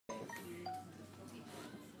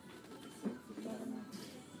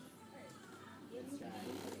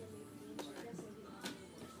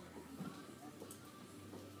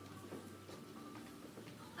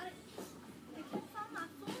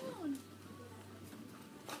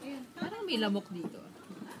may lamok dito?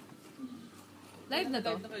 Live na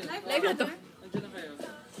to? Live na to? Nandiyan na kayo.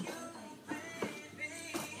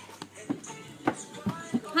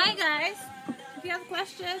 Hi guys! If you have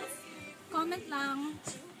questions, comment lang.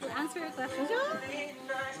 We'll answer your questions. Kain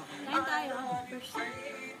tayo. First.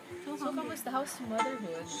 So, kamusta? How's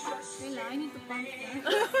motherhood? Wala, I need to pump her.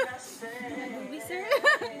 Baby, sir.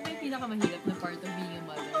 Ano yung pinakamahirap na part of being a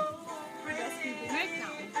mother? Breastfeeding right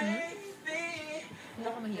now.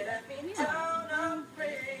 Pinakamahirap?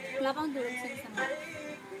 Wala pang durog sa isang.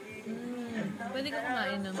 Pwede ka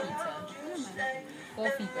kumain ng pizza? Ano naman?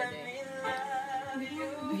 Coffee pwede.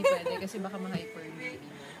 Hindi pwede kasi baka ma-hyper baby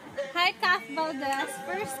mo. Hi, Kath Valdez.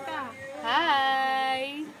 First ka.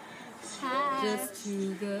 Hi! Hi. Just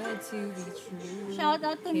too good to be true. Shout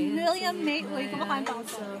out to William May. Uy, kumakain pa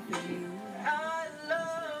ako. I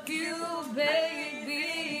love you,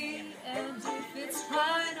 baby. And if it's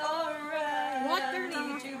fine, alright. Water I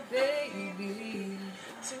lang. need you, baby.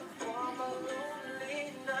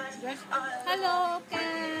 Hello,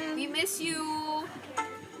 Ken. We miss you.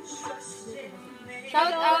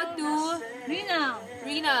 Shout out to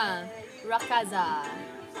Rina Rakaza.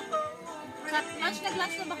 Nag-lunch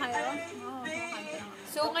na ba kayo? Oo, kumakain pa lang.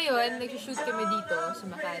 So ngayon, nag-shoot kami dito sa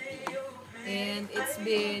Makati. And it's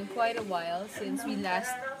been quite a while since we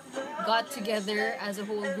last got together as a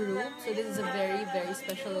whole group. So this is a very, very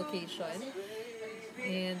special occasion.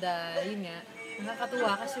 And yun nga,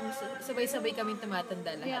 nakakatuwa kasi sabay-sabay kami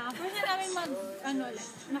tumatanda lahat. Yeah, first na namin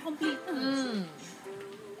na-complete.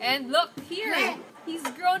 And look, here! He's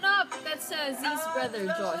grown up! That's Z's brother,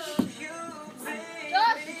 Josh.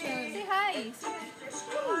 Josh! Say hi!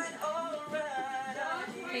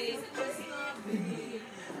 Okay.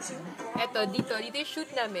 Eto, dito yung shoot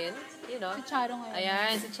namin. You know? Si Charo ngayon.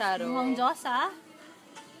 Ayan, si Charo. Mukhang Diyos, ha?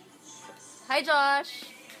 Hi, Josh!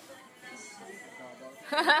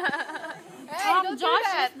 Hey, don't do Josh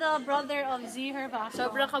that. is the brother of Dzi Gervacio.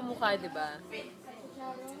 Sobrang kamukha, di ba?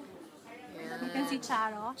 You can see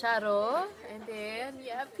Charo. Charo. And then,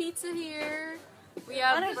 we have pizza here. We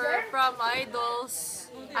have from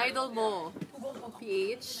Idol Mo.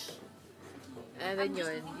 PH. And then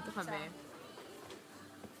yun, dito kami.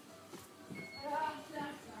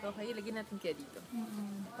 Okay, lagyan natin kaya dito.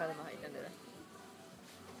 Para makita nila.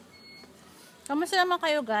 Kamusta naman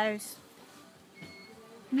kayo, guys?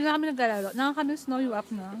 Hindi na kami naglalaro. Nakakami snow you up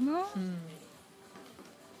na, no?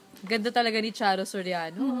 Ganda talaga ni Charo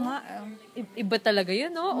Soriano. Iba talaga yun,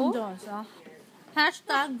 no? Oh. Diyos, ah.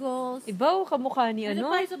 Hashtag goals. Iba, kamukha ni ano?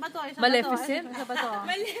 Isa pa to. Maleficent? Isa pa to.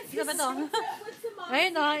 Isa pa to.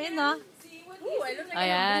 Ayun o, ayun o.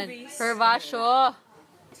 Ayan. Gervacio.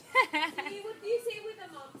 What do you say with a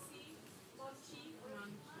momsy?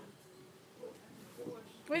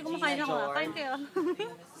 Uy, kumakain ako. Kain kayo.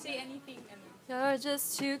 Say anything. You're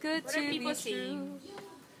just too good to be true.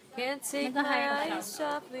 Can't take my eyes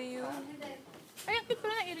off of you. Ay, ang cute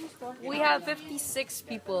pala ng earrings ko. We have 56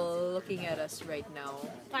 people looking at us right now.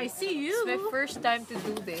 I see you. It's my first time to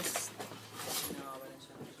do this.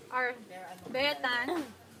 Our Betan.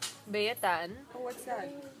 Beatan. Oh, what's that?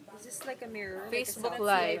 Is this like a mirror? Facebook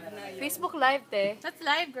Live. Facebook Live, te. That's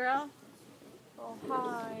live, girl. Oh,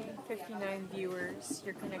 hi. 59 viewers.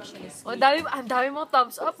 Your connection is Oh, ang dami mo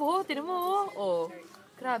thumbs up, oh. Tinan mo, oh.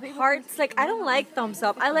 Grabe. hearts. Like, I don't like thumbs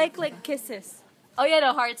up. I like kisses. Oh, yeah,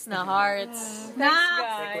 no, hearts na, hearts.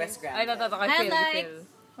 Guys. Ay, no, I like,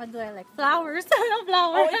 what do I like? Flowers. Anong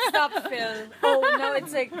flower? Oh, it stopped, Phil. Oh, now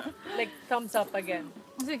it's like thumbs up again.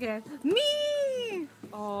 Sige. Me!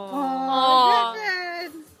 Oh.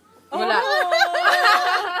 Gretchen! Wala.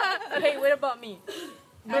 Hey, what about me?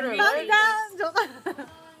 Thumb down! Joke.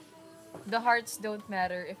 The hearts don't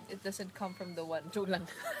matter if it doesn't come from the one. Joke lang.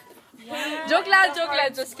 Yeah. Joke lang.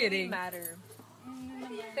 Just kidding. Matter.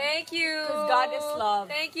 Thank you. Because God is love.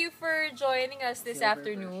 Thank you for joining us this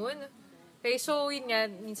afternoon. Okay, so yun nga,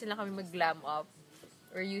 minsan lang kami mag-glam up.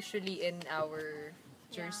 We're usually in our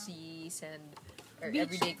jerseys and our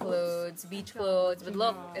everyday clothes, beach clothes. But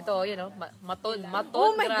look, ito, you know, maton,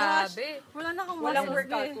 Oh my gosh! grabe. Wala na akong Walang muscles,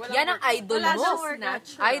 workout. eh. Yan ang idol Wala mo. siyang workout.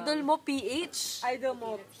 Idol mo, PH. Idol mo,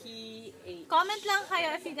 P8. Comment lang kayo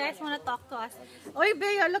if you guys wanna talk to us. Oy,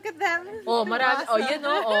 Bea, look at them. Oh, marami. Oh, yun,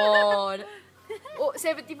 oh. Oh,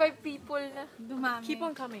 75 people na. Dumami. Keep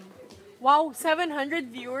on coming. Wow, 700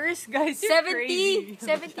 viewers? Guys, you're 70. crazy.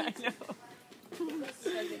 70.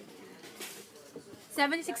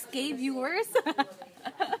 76K viewers?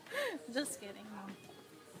 Just kidding.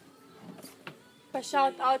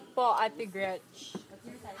 Pa-shout out po, Ate Gretch.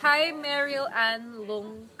 Hi, Meryl Ann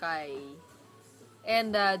Longkay.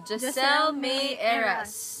 And Giselle May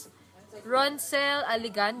Eras. Roncel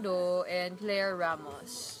Aligando, and Claire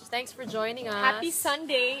Ramos. Thanks for joining us. Happy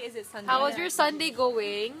Sunday. Is it Sunday? How was your Sunday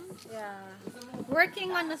going? Yeah.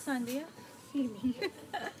 Working on a Sunday.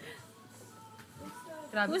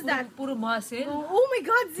 Grabe, Who's that? Puro muscle. Oh my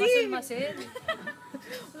God, Z! Muscle.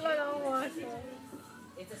 Wala akong muscle.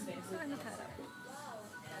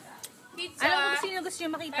 Pizza. Alam ko kung sino gusto nyo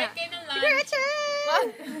makita. Kahit kayo ng lunch.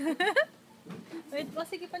 Gretchen! Wait,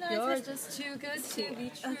 sige pa na. You're just too good to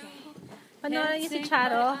be true. Okay. Panoorin niyo si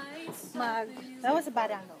Charo That was a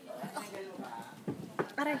bad angle.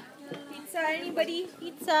 Aray. Pizza, anybody?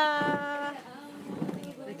 Pizza!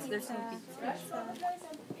 There's some pizza.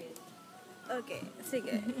 Okay,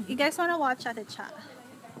 sige. You guys wanna watch Ate Cha?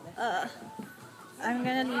 I'm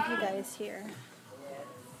gonna leave you guys here.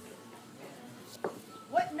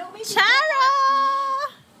 What? No, maybe Charo!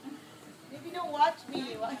 maybe don't watch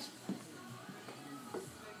me. Watch.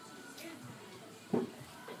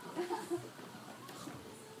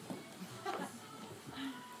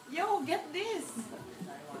 Yo, get this.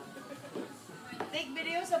 Take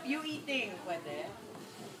videos of you eating. Pwede?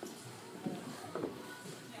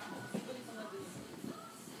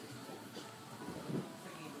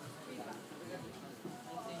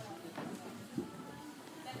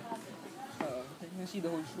 You can see the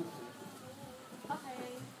whole shoot.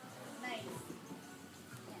 Okay. Nice.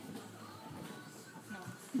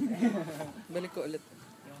 Balik ko ulit.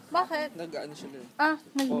 Bakit? Nag-ano sila eh.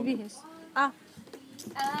 Nagbibihis.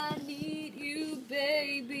 I need you,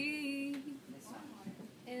 baby.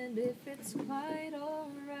 And if it's quite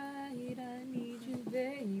alright, I need you,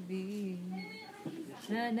 baby.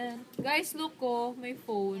 Shanan. Guys, look ko. May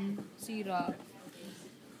phone. Sira.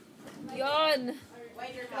 Yon!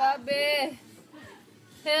 Grabe!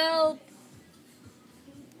 Help!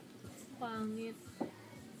 Pangit.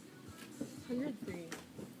 103.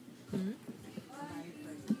 Hmm?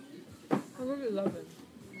 How about 11?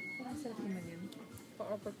 Parang sarap naman yun.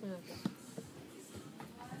 Pa-apat mo natin.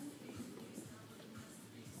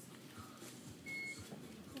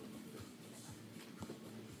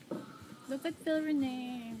 Look at Phil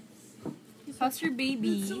Renee. How's your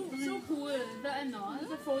baby? So cool.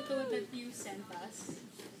 The photo that you sent us.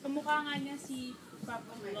 Kamukha nga niya si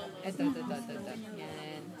Papa Lolo. Ito.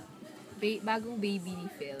 Yan. Bagong baby ni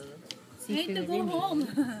Phil. Si I need to Phil go Renee. home.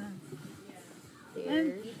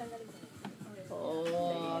 There.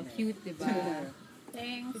 Oh, cute, diba?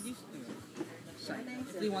 Thanks.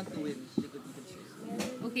 If they want to win, they could even choose.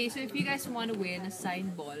 Okay, so if you guys want to win a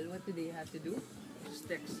signed ball, what do they have to do? Just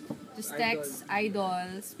text. Just text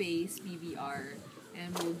idol space BVR and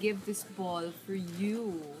we'll give this ball for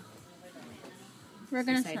you. We're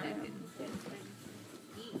gonna Sign start. natin.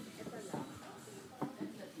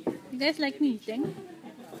 You guys like me eating?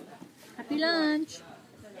 Happy lunch!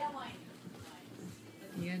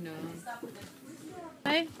 Yan o.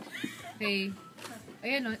 Bye! Okay.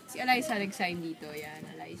 Ayan o, si Eliza nag-sign dito. Yan,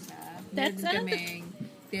 Eliza. That's Meron kaming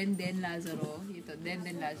Den Lazaro. Ito, Den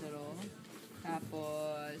Lazaro.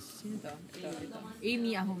 Tapos, sino to? Ito.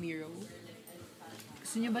 Amy Ahomiro.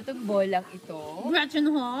 Gusto nyo ba itong bolang ito? Gretchen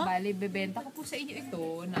ho? Bale, bebenta ko po sa inyo ito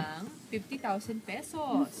ng 50,000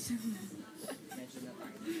 pesos.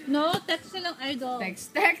 No, text lang idol.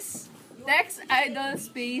 Text idol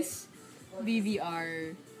space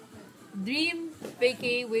BVR. Dream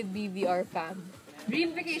vacay with BVR fam.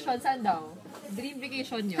 Dream vacation, saan daw? Dream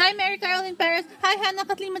vacation nyo. Hi, Mary Caroline Perez. Hi, Hannah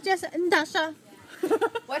Kathleen Matias. Dasha.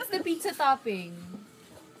 What's the pizza topping?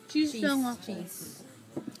 Cheese lang ako. Cheese.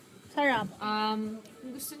 Sarap.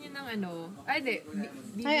 Kung gusto niyo ng ano, di,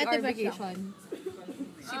 Hi, Ate BVR Besa. vacation.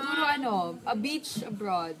 Siguro a beach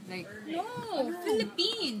abroad. Like, No,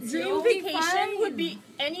 Philippines. Dream Okay, vacation fine. would be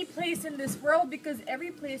any place in this world because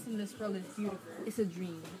every place in this world is beautiful. it's a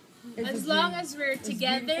dream. As long as we're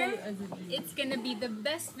together, As a dream. it's gonna be the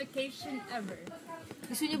best vacation ever.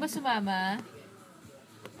 Gusto niyo ba sumama?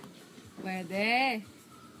 Pwede.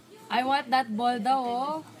 I want that ball daw,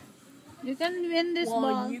 oh. You can win this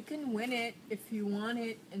ball. You can win it if you want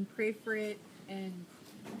it and pray for it and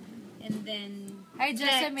then Hi,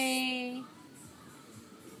 Jessamine.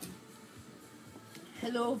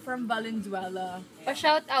 hello from Valenzuela.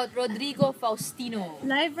 Pa-shout out, Rodrigo Faustino.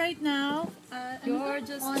 Live right now. You're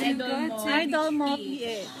just on too good to be Idol Mo true.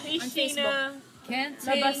 PH. Hey, On Sheena. Can't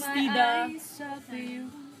La take Bastida. my eyes off of you.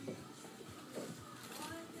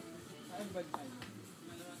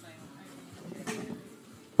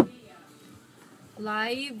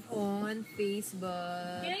 Live on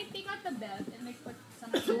Facebook. can I take out the belt and like put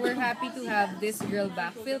some? So we're happy to have this girl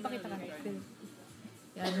back. Phil, pakita ka. Phil.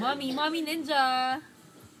 Yan, Mommy Ninja.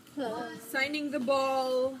 Signing the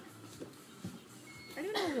ball. I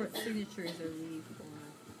don't know what signatures are really for.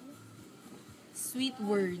 sweet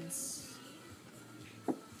words.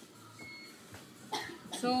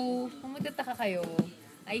 So, kung magtataka kayo,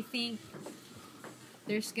 I think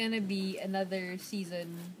there's gonna be another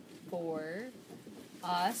season for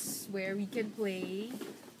us where we can play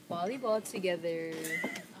volleyball together.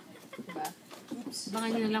 Diba? Baka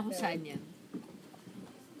nyo na lang kung saan yan.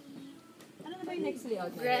 Ano na ba yung next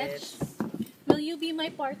layout? Gretch, will you be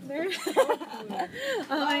my partner?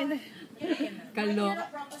 Kalok.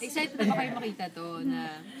 Excited na ba kayo makita to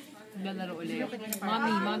na lalaro ulit?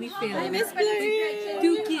 Mommy Phil. I miss playing.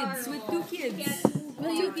 2 kids with 2 kids.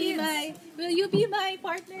 Will you be my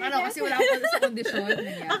partner? Ano, kasi wala ako sa kondisyon.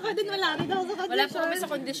 Ako din wala rin ako sa kondisyon. Wala po kami sa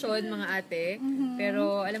kondisyon, mga ate.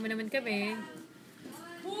 Pero alam mo naman kami,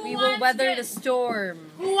 we will weather the storm.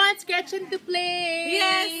 Who wants Gretchen to play?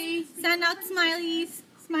 Yes! Send out smileys,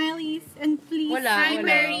 and please. Wala.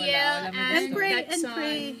 Mariel And pray, and Gretchen.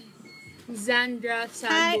 pray. Zandra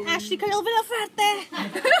Hi, Sabon. Ashley Carol Villaferte.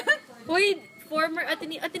 Uy, former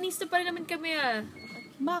Atenista pa rin naman kami ah.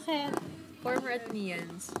 Bakit? Former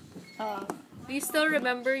Ateneans. Do you still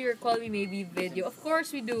remember your Call Me Maybe video? Of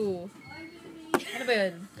course we do. Ano ba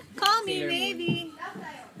yun? Call me maybe.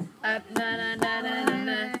 At na na na na na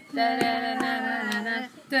na da na na na na na na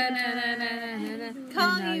da na na na na na na.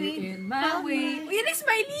 Call Now me you're in my way. Uy, yan is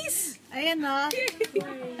Smileys! Ayan na.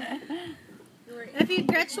 If you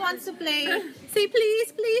Gretch wants to play, say please,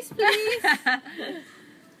 please, please.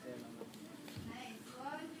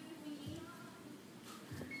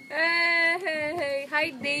 Hey!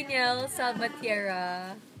 Hi, Daniel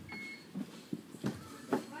Salvatierra.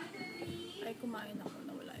 Ay, kumain ako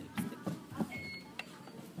na wala yung lipstick.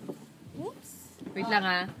 Oops. Wait lang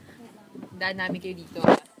ah. Daan namin kayo dito.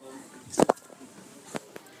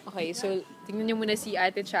 Okay, so tingnan nyo muna si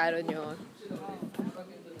Ate Charo nyo.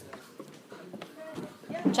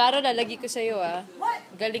 Charo, lalagi ko sa'yo ah. What?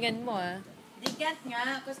 Galingan mo ah. They can't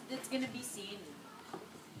nga, because it's gonna be seen.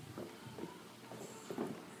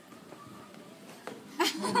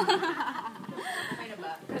 Okay na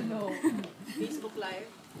ba? Ano? Facebook Live?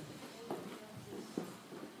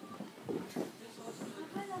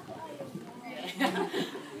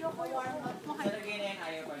 Talagay na yung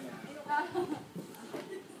ayaw ko niya.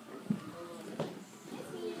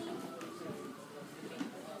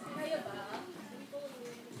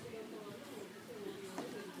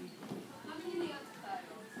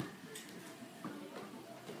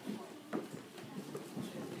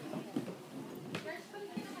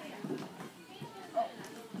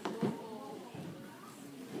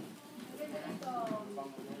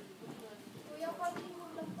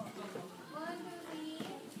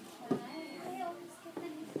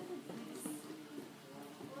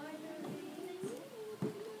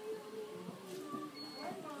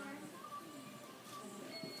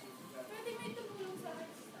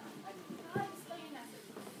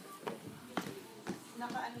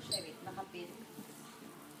 Naka-ano siya, wait, naka-pin.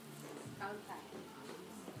 Count time.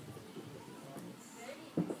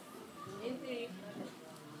 In 3.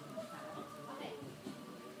 Okay.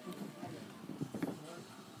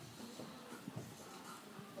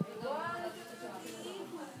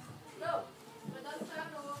 Go! Madam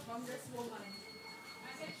Charo, Congresswoman.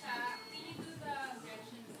 Ate siya, can you do the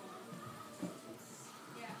Gretchen one?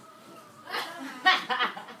 Yeah.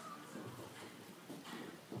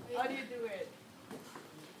 How do you do it?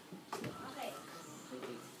 Okay.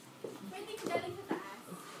 Pwede ko galing sa taas.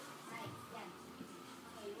 Right, yan.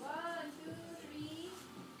 Okay, 1, 2, 3.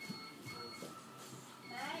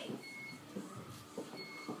 Nice.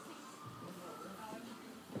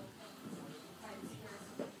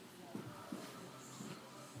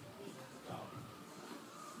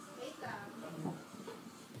 Wait lang.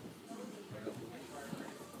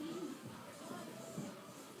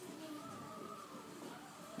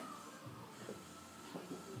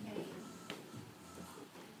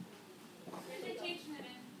 Pwede change na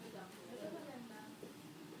rin.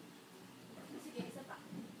 Sige, isa pa.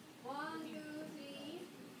 1, 2, 3.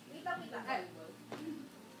 Wait lang, wait lang. Sorry,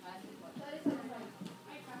 sorry, sorry.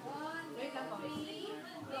 1, 2, 3.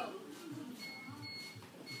 Go.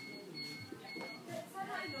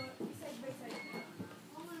 Sana ano, side by side.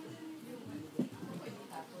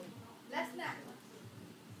 Last na.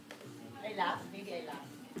 I laugh? Maybe I laugh.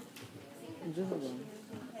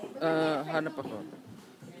 Hanap ako.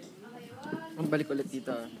 Ang balik ulit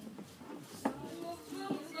dito.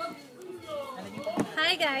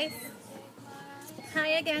 Hi guys.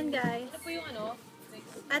 Hi again guys. Ano po yung ano?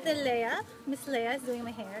 Ate Leia, Miss Leia is doing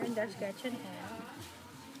my hair, and there's Gretchen hair.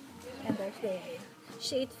 And there's Leia.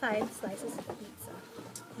 She ate 5 slices of pizza.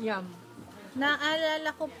 Yum.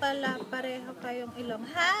 Naalala ko pala pareho kayong ilong.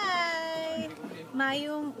 Hi!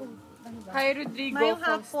 Mayong, ano ba? Hi, Rodrigo Ngayong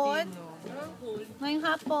hapon. Faustino. Ngayong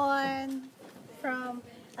hapon from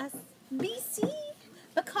us BC,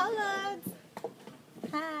 Bacolod.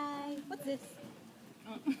 Hi. What's this?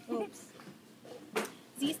 Oops.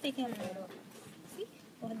 Z's taking a photo. See?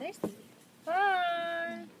 Oh, there's Z.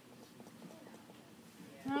 Hi!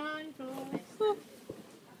 Hi, two.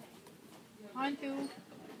 One, two.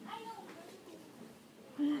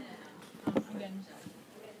 Again.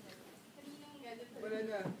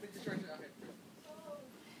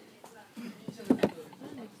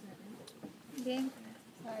 Game.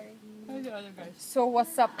 How's the other guys? So,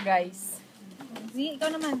 what's up, guys? Z,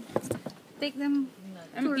 ikaw naman. Take them.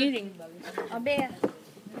 I'm eating. Abe.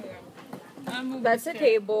 That's the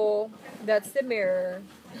table. That's the mirror.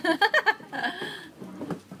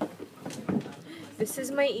 This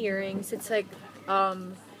is my earrings. It's like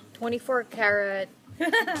 24 karat.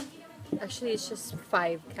 Actually, it's just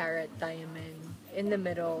 5 carat diamond in the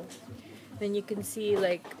middle. Then you can see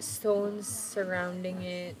like stones surrounding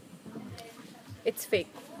it. It's fake,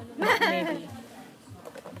 maybe.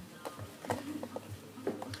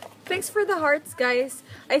 Thanks for the hearts, guys.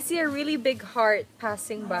 I see a really big heart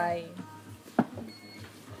passing by.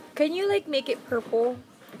 Can you like make it purple?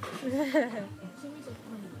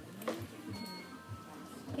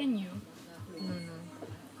 Can you?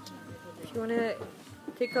 If you wanna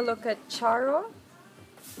take a look at Charo.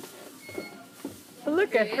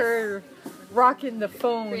 Look at her rocking the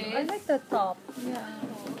phone. I like the top. Yeah.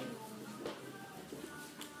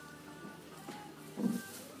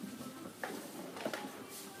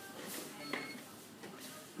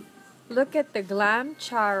 Look at the glam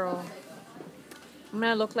Charo. I'm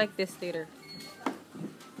gonna look like this later.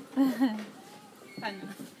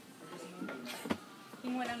 Paano?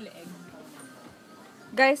 Yung walang leeg.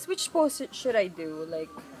 Guys, which pose should I do?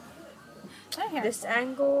 Like this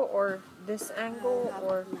angle or this angle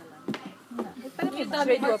or should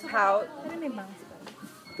I do a pout? Pero may bangs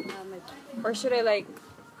pa. Or should I like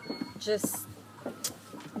just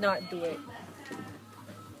not do it?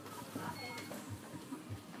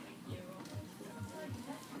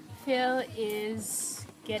 Phil is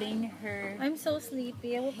getting her I'm so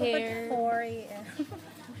sleepy. I woke up Hair. at 4 a.m.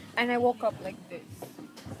 And I woke up like this.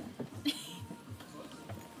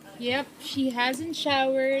 Yep, she hasn't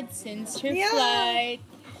showered since her flight.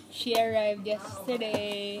 She arrived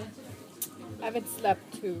yesterday. I haven't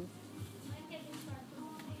slept too.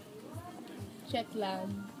 Jet lag.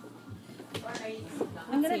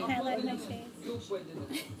 I'm gonna highlight my face.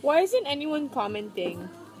 Why isn't anyone commenting?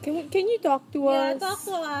 Can you talk to Yeah, us? talk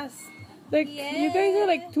to us. Like you guys are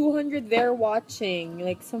like 200 there watching.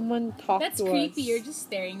 Like someone talk That's to creepy. us. You're just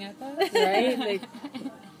staring at us. Right? Like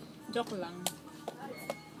Joke lang.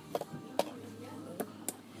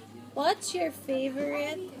 What's your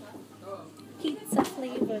favorite pizza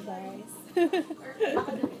flavor, guys?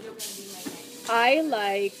 I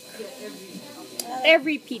like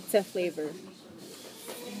every pizza flavor.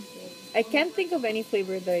 I can't think of any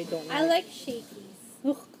flavor that I don't like. I like shakies.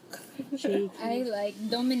 Shaky. I like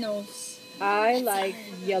Domino's. I like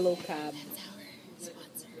yellow cab.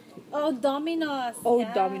 Oh, Domino's. Oh,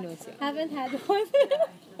 yeah. Domino's. Yeah. Haven't had one.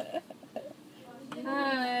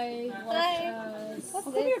 Hi. Hi. Us. What's How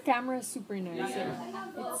come this? your camera is super nice?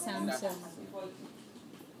 It's Samsung.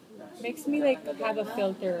 Makes me like have a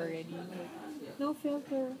filter already. No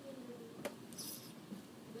filter.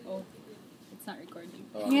 Oh, it's not recording.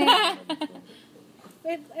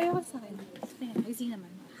 Wait, ayaw sa akin. Ayan, may Z naman.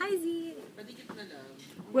 Hi, Z.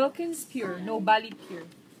 Wilkins Pure, no Bali Pure.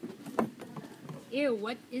 Ew,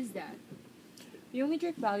 what is that? We only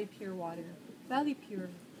drink Valley Pure water. Valley Pure.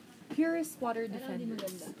 Purest water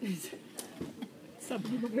defenders.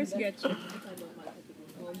 Where's Gretchen?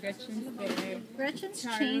 Oh, Gretchen's there. Gretchen's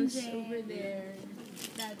Charo's changing. over there.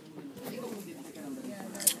 That.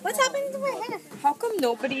 What's happening to my hair? How come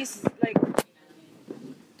nobody's like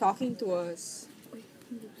talking to us?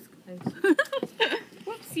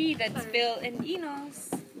 Whoopsie, that's Bill and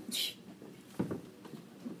Enos.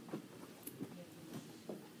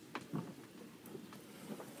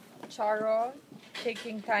 Charo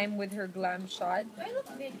taking time with her glam shot. I look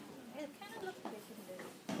big. I kind of look big in this.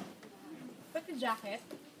 But the jacket?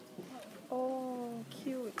 Oh,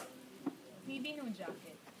 cute. Maybe no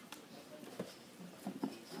jacket.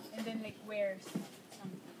 And then like wears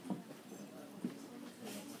something.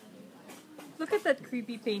 Look at that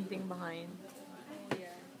creepy painting behind.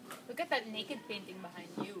 Yeah. Look at that naked painting behind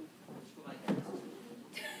you.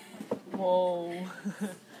 Whoa.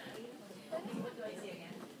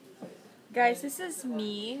 Guys, this is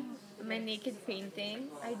me. My naked painting.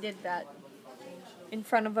 I did that in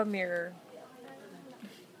front of a mirror.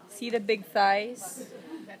 See the big thighs?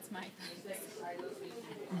 That's my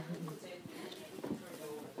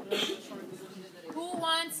Who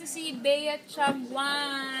wants to see Bea chug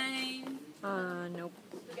wine? Nope.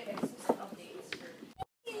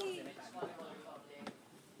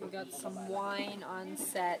 We got some wine on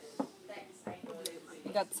set.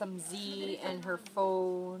 We got some Z and her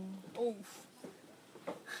phone. Oh.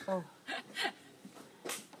 Oh.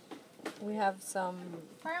 We have some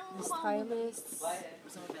stylists.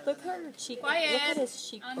 Look at her cheek. Quiet. Look at his On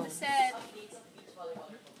cheekbone. the set.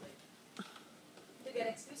 To get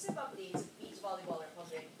exclusive updates of Beach Volleyball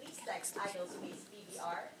Republic, please text Idol Space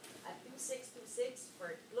BVR at 2626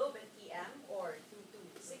 for Globe and PM or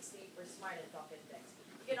 2268 for Smart and Talk and Text.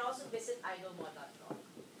 You can also visit idolmod.com.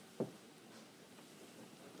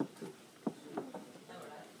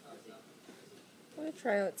 I'm gonna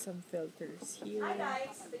try out some filters here. Hi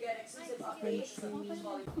guys! To get exclusive updates of Beach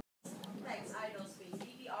Volleyball, text Idol Space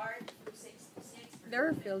BVR 2626 for There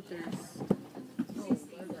are filters.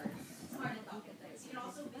 Smart and Talk and Text. You can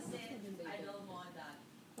also visit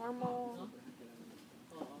idolmod.com. Normal.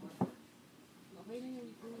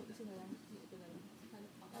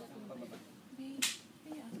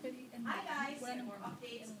 Hi guys! For more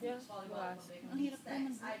updates of Beach Volleyball Republic, please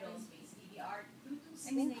text Idol Space BVR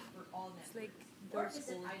 2268 for all It's networks. like Or those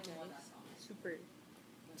visit old guys. idolmod.com. Super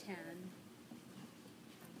tan.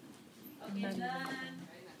 Okay, done.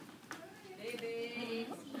 Baby.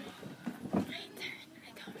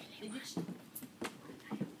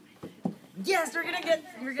 Yes,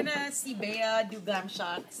 we're gonna see Bea do glam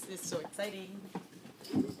shots. It's so exciting.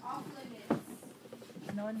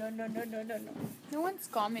 No. No one's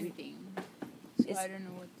commenting. So I don't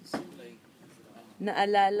know what to say.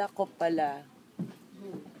 Naalala ko pala,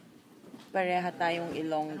 pareha tayong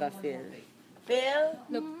Ilongga, Phil. Phil?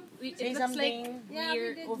 Look, Say it looks something. like Yeah, we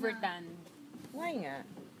we're did over na. tanned. Why nga?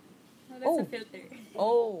 No, that's Oh. a filter.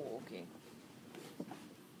 Oh, okay.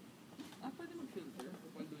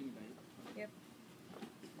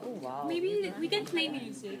 Oh, wow. Maybe we can play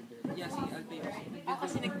music. Yeah, see, I'll pay you. Ako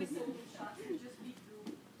kasi nag-video.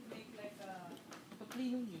 Pa-play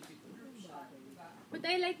yung music. But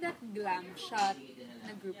I like that glam shot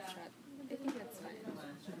na group shot. I think that's fine.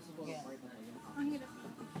 Ang hirap.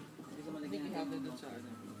 I think you have it dun sa ano.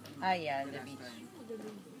 Ah, yeah, the beach.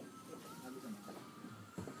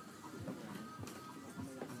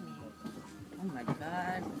 Oh my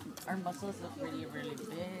god. Our muscles look really, really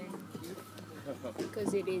big.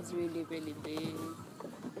 Because it is really, really big.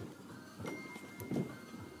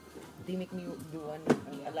 They make me do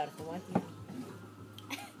a lot of one.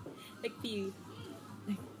 Like you.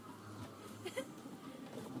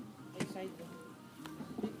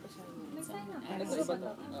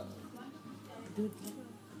 Dude,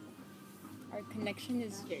 Our connection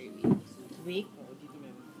is very weak. weak.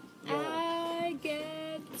 I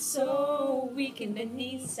get so weak in the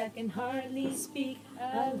knees, I can hardly speak.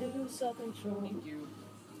 I lose self-control. Thank you.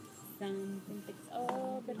 Something takes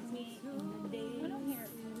over me in the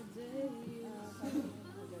day.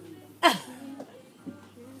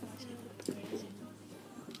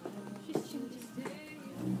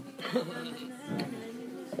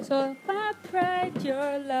 So my pride,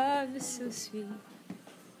 your love is so sweet.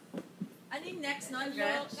 Ano yung next nun,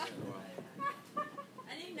 Gretch?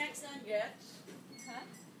 Ano yung next nun, Gretch? Huh?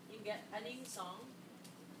 Ano yung song?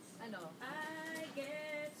 Ano? I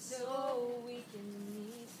get So weak in the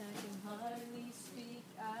knees, I can hardly speak.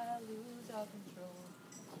 I lose all control.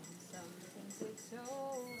 Something takes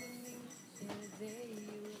over me. In the day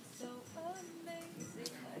you look so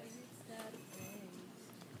amazing, like it's not a phase.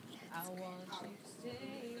 I want you to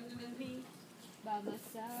stay with me. By my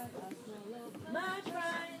side, I follow my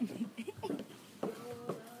pride.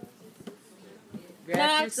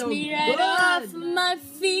 Knocks me right off my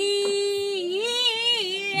feet.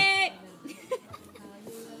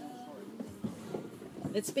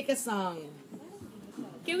 Let's pick a song.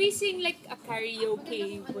 Can we sing like a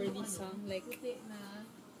karaoke worthy song? Like,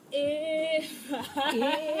 if If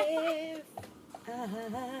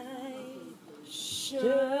I should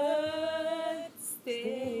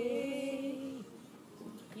stay,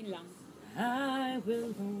 yun lang. I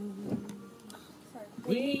will only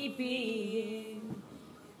be in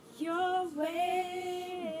your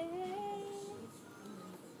way.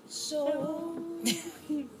 So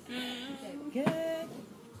good.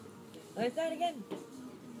 Let's start again.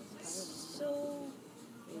 So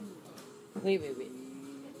wait. I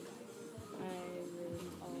will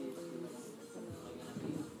always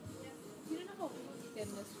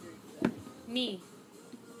me.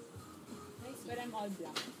 But I'm all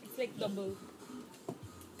black. It's like double.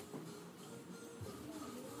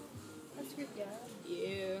 That's good, yeah.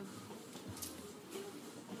 Yeah.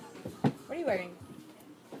 What are you wearing?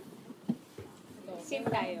 Same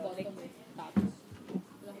tayo. Like, top.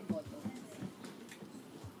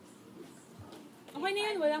 Okay na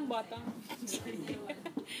yun, walang bottom.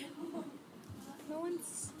 No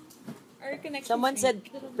one's... Our connection. Someone said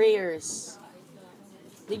prayers.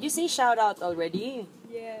 Did you say shout out already?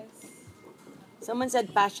 Yes. Someone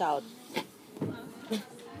said pass out.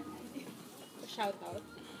 Shout out.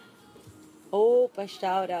 Oh, pa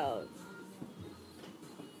shout out.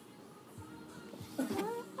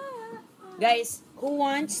 Guys, who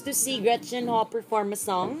wants to see Gretchen Ho perform a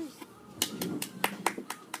song?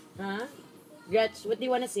 Huh? Gretch, what do you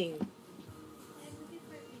want to sing?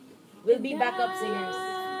 We'll be backup singers.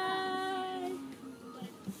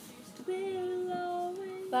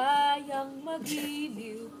 Bayang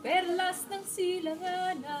magiliw, perlas ng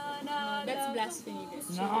silangan na That's blasphemy.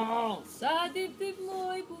 No. Sa dibdib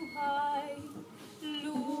mo'y buhay,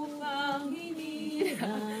 lupang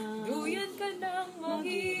hinirang, duyan ka ng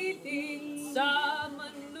magiting sa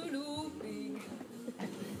manluluping.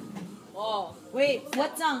 Oh, Wait,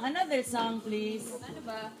 what song? Another song, please. ano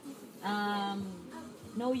ba?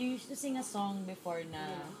 No, you used to sing a song before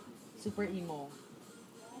na super emo.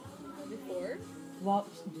 Before? Wow,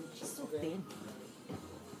 dude, she's so thin.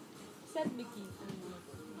 Sad bikini.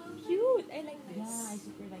 Cute! I like this. Yeah, I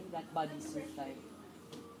super like that bodysuit type.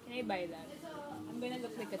 Can I buy that? I'm gonna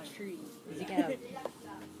look like a tree. You can have.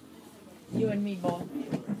 You and me both.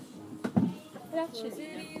 That should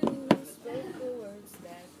You spoke the words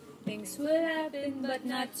that things will happen, but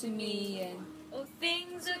not to me. And oh,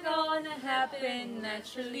 things are gonna happen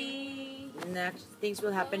naturally. Next, things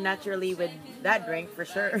will happen naturally with that drink for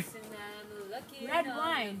sure. Red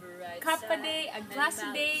wine. Cup a day, a glass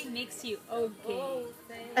a day makes you okay.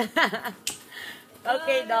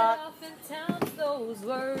 Okay, Doc. Oftentimes those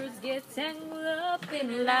words get tangled up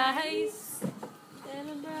in lies.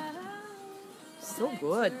 So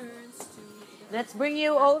good. Let's bring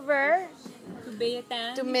you over To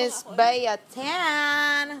Bayatan. to Miss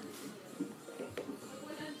Bayatan.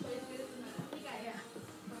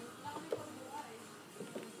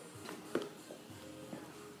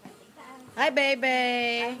 Hi,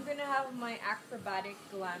 baby. I'm gonna have my acrobatic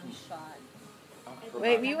glam shot.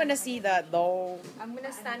 Wait, we want to see that though. I'm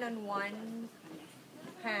gonna stand on one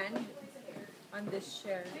hand on this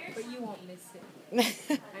chair, but you won't miss it.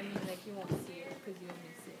 I mean, like, you won't see it because you'll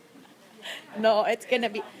miss it. No, it's gonna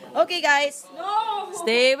be okay, guys. No!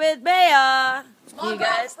 Stay with Bea. You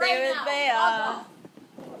guys stay with Bea.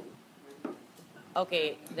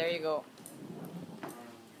 Okay, there you go.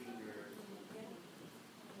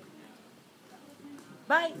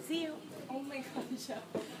 Bye. See you. Oh my gosh.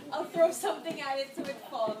 I'll throw something at it so it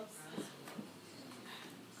falls.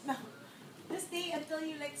 No, just stay until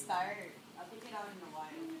you like start. I'll take it out in a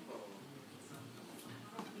while.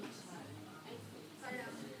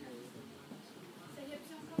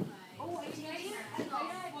 Oh, actually,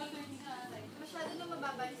 masyado na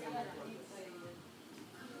mababa sa harap.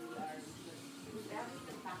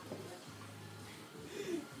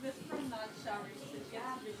 This from not showering, so it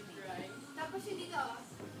gets really dry. Tapos yun dito,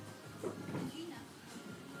 Gina.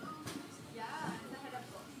 Yan, sa harap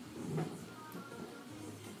ko.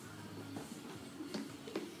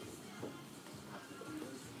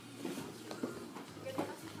 Ganda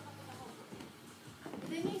kasi sa kapit ako.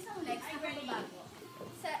 Then yung isang legs na kapabago.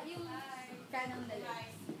 Sa yung kanang na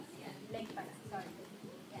legs. Leg pala, sorry.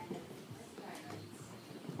 Yan.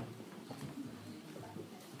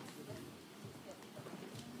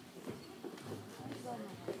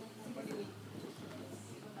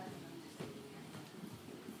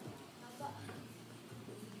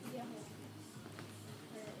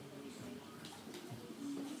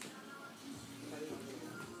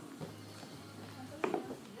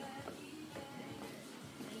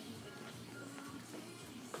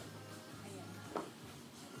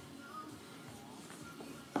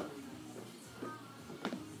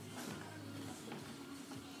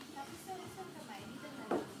 Tapos sa isang kamay, dito na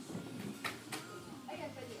lang.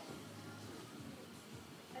 Ayan, pwede yan.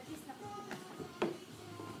 At least nakapita.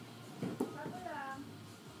 Bago lang.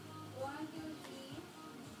 1, 2, 3.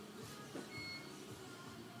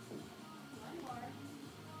 One more.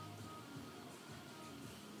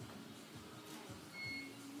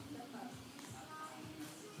 Isa pa. 1,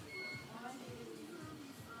 2, 3.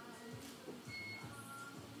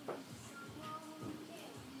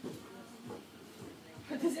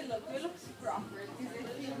 How does it look? It looks super awkward because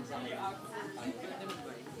it feels really awkward.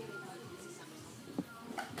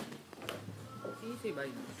 Sige, say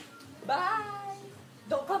bye. Bye!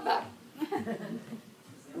 Don't come back!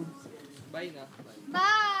 Bye na. Bye.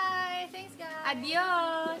 Bye! Thanks, guys!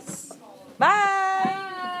 Adios! Bye.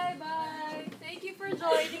 Bye! Bye! for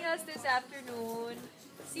joining us this afternoon.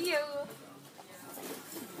 See you!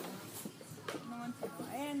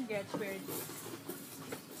 And Gretchen, where is it?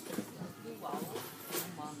 Wow.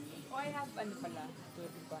 Mommy. Oh, I have ano pala, to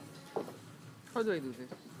ribbon. How do I do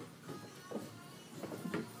this?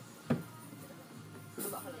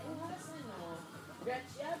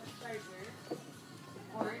 Gretchen, you have a charger?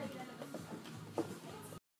 Or